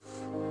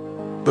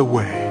the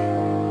way.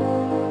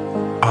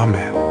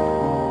 Amen.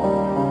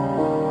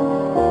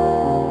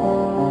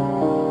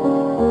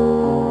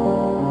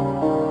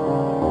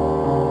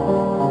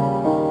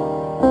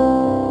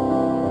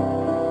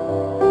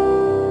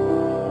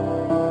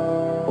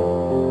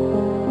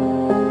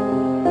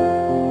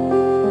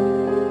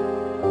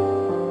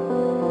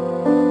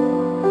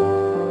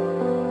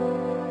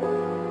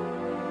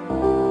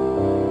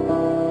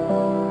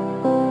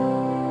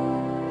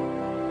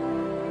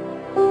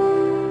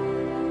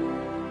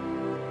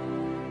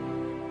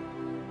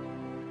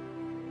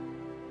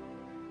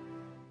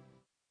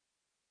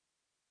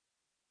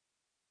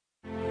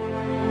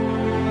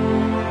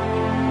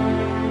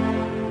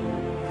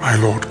 My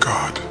Lord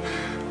God,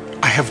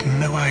 I have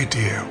no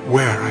idea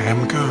where I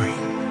am going.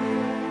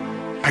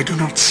 I do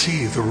not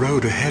see the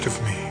road ahead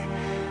of me.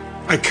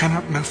 I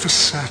cannot know for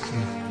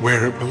certain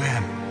where it will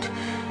end.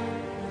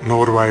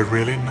 Nor do I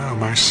really know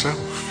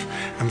myself,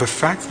 and the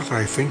fact that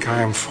I think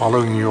I am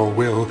following your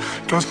will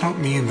does not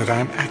mean that I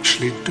am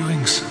actually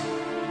doing so.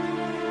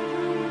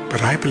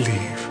 But I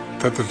believe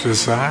that the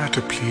desire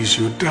to please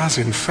you does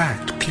in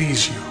fact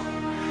please you,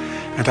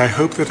 and I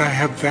hope that I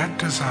have that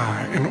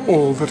desire in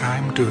all that I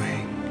am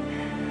doing.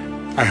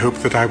 I hope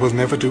that I will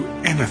never do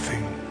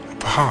anything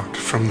apart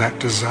from that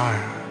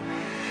desire,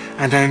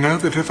 and I know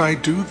that if I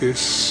do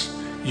this,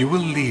 you will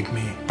lead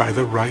me by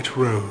the right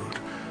road,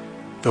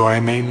 though I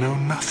may know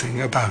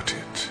nothing about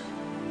it.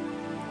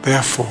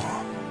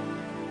 Therefore,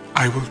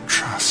 I will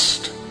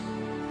trust.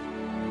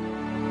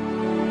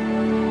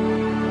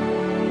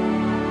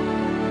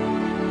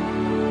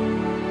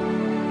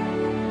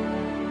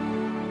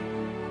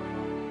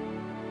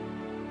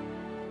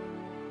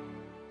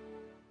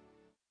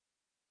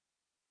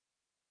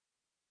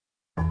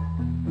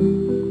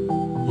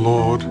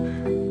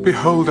 Lord,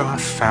 behold our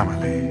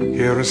family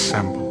here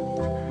assembled.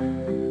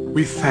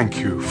 We thank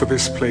you for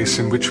this place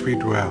in which we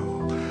dwell,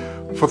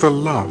 for the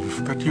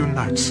love that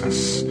unites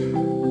us,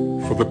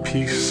 for the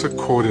peace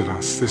accorded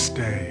us this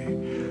day,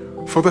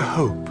 for the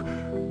hope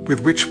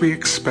with which we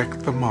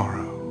expect the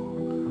morrow,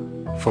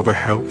 for the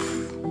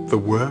health, the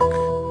work,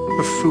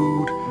 the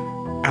food,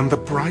 and the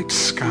bright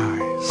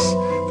skies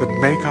that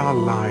make our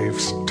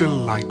lives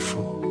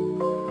delightful,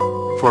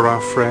 for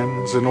our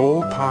friends in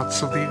all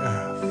parts of the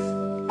earth.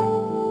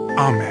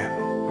 Amen.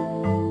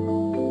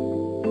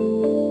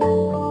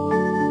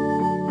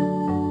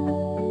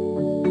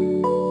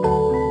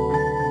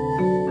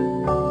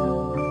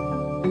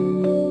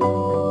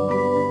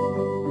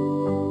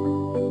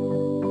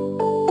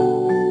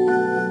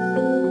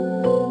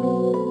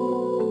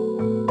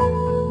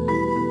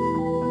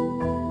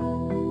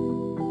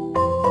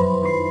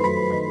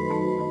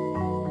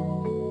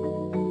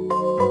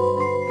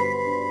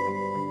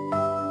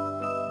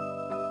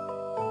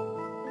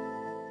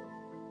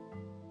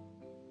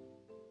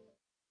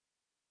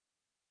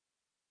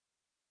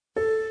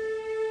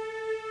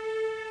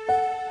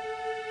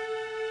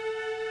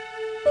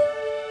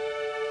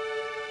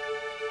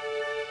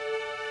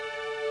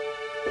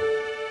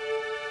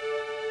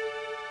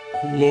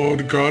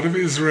 Lord God of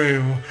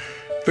Israel,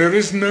 there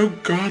is no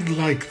God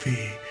like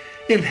thee,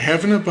 in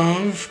heaven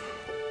above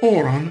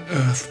or on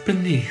earth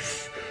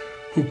beneath,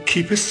 who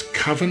keepest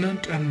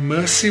covenant and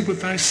mercy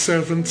with thy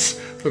servants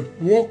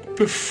that walk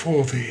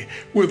before thee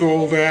with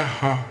all their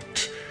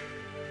heart,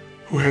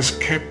 who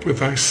hast kept with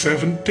thy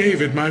servant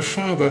David my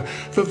father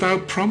that thou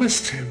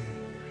promised him.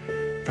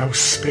 Thou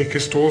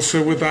spakest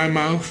also with thy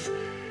mouth,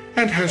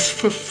 and hast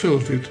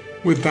fulfilled it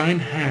with thine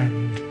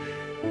hand,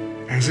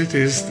 as it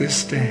is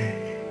this day.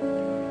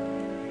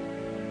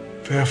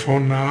 Therefore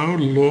now,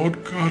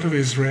 Lord God of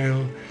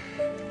Israel,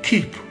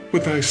 keep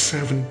with thy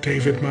servant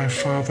David my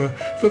father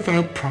that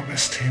thou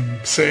promised him,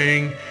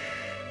 saying,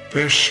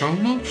 There shall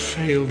not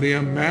fail thee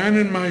a man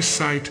in my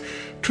sight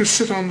to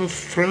sit on the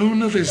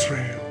throne of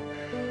Israel,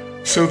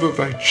 so that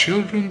thy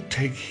children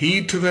take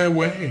heed to their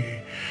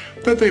way,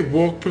 that they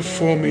walk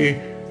before me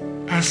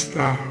as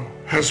thou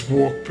hast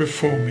walked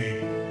before me.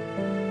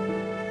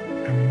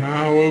 And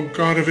now, O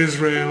God of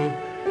Israel,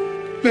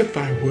 let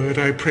thy word,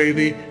 I pray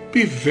thee,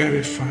 be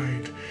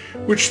verified,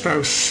 which thou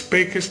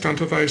spakest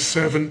unto thy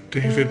servant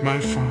David my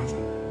father.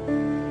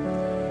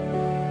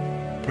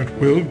 But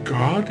will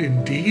God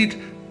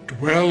indeed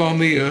dwell on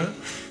the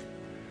earth?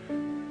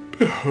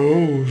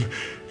 Behold,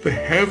 the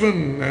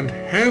heaven and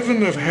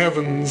heaven of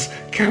heavens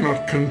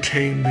cannot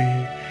contain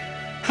thee,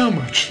 how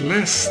much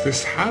less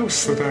this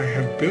house that I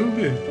have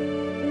builded?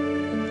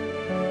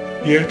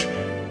 Yet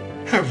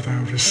have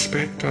thou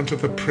respect unto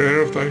the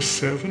prayer of thy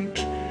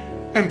servant,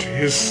 and to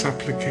his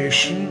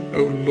supplication,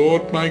 O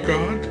Lord my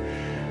God,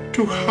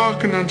 to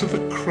hearken unto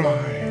the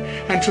cry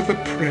and to the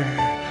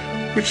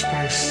prayer which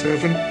thy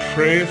servant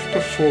prayeth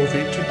before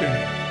thee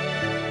today,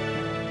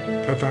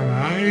 that thine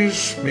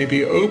eyes may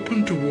be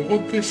open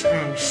toward this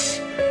house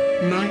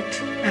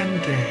night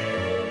and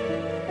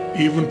day,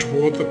 even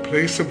toward the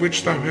place of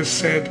which thou hast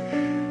said,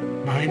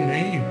 My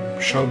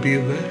name shall be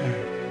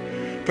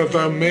there, that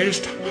thou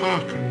mayest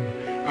hearken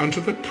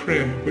unto the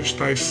prayer which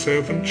thy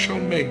servant shall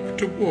make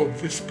toward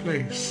this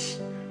place.